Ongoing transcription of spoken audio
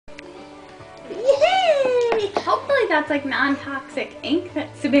that's like non-toxic ink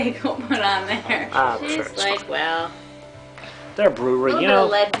that Sebago put on there. I'm She's sure it's like, fine. well, They're a brewery, a you little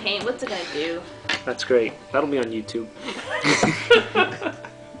know. bit of lead paint. What's it gonna do? That's great. That'll be on YouTube.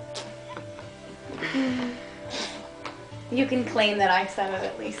 You can claim that I said it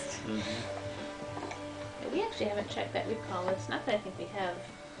at least. We actually haven't checked that recall list. Not that I think we have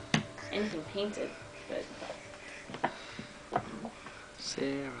anything painted, but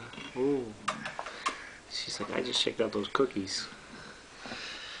Sarah. Ooh. She's like, I just checked out those cookies.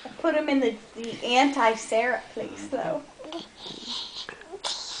 I put them in the anti-syrup place, though.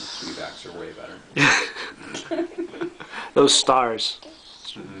 Sweetbacks are way better. Those stars.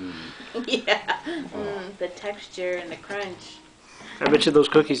 yeah, the texture and the crunch. I bet you those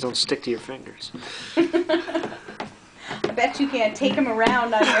cookies don't stick to your fingers. I bet you can't take them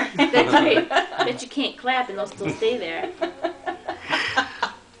around on your hand. That's right. Bet you can't clap and they'll still stay there.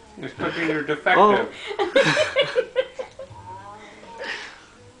 These cookies are defective.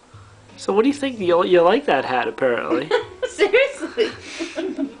 So what do you think? You like that hat, apparently. Seriously.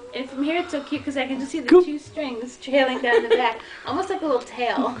 And from here it's so cute because I can just see the Cool. 2 strings trailing down the back. Almost like a little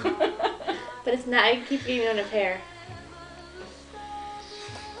tail. But it's not. I can keep getting on a pair.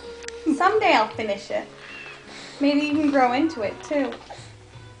 Someday I'll finish it. Maybe you can grow into it, too.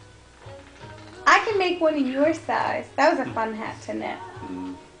 I can make one in your size. That was a fun hat to knit.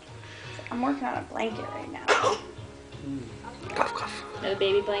 I'm working on a blanket right now. Cough, cough. No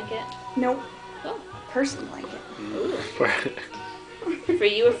baby blanket. Nope. Oh. Person blanket. Ooh. For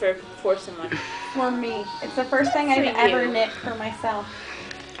you or for someone? For me. It's the first thing I've For ever you. knit for myself.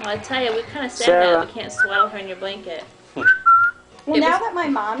 Well, I tell you, we kind of said Sarah. that we can't swaddle her in your blanket. Well, It now was- that my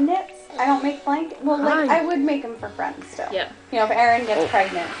mom knits, I don't make blankets. Well, like, Hi. I would make them for friends still. Yep. You know, if Erin gets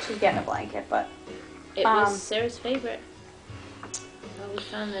pregnant, she's getting a blanket, but... It was Sarah's favorite. Oh, we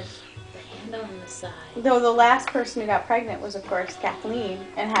found this the handle on the side. Though the last person who got pregnant was, of course, Kathleen,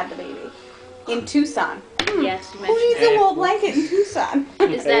 and had the baby. In Tucson. Yes, you Who needs mentioned a wool blanket in Tucson?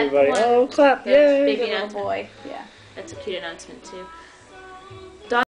 it. Is that Everybody, one? oh, clap, the yay. baby The little announcement? boy, yeah. That's a cute announcement too.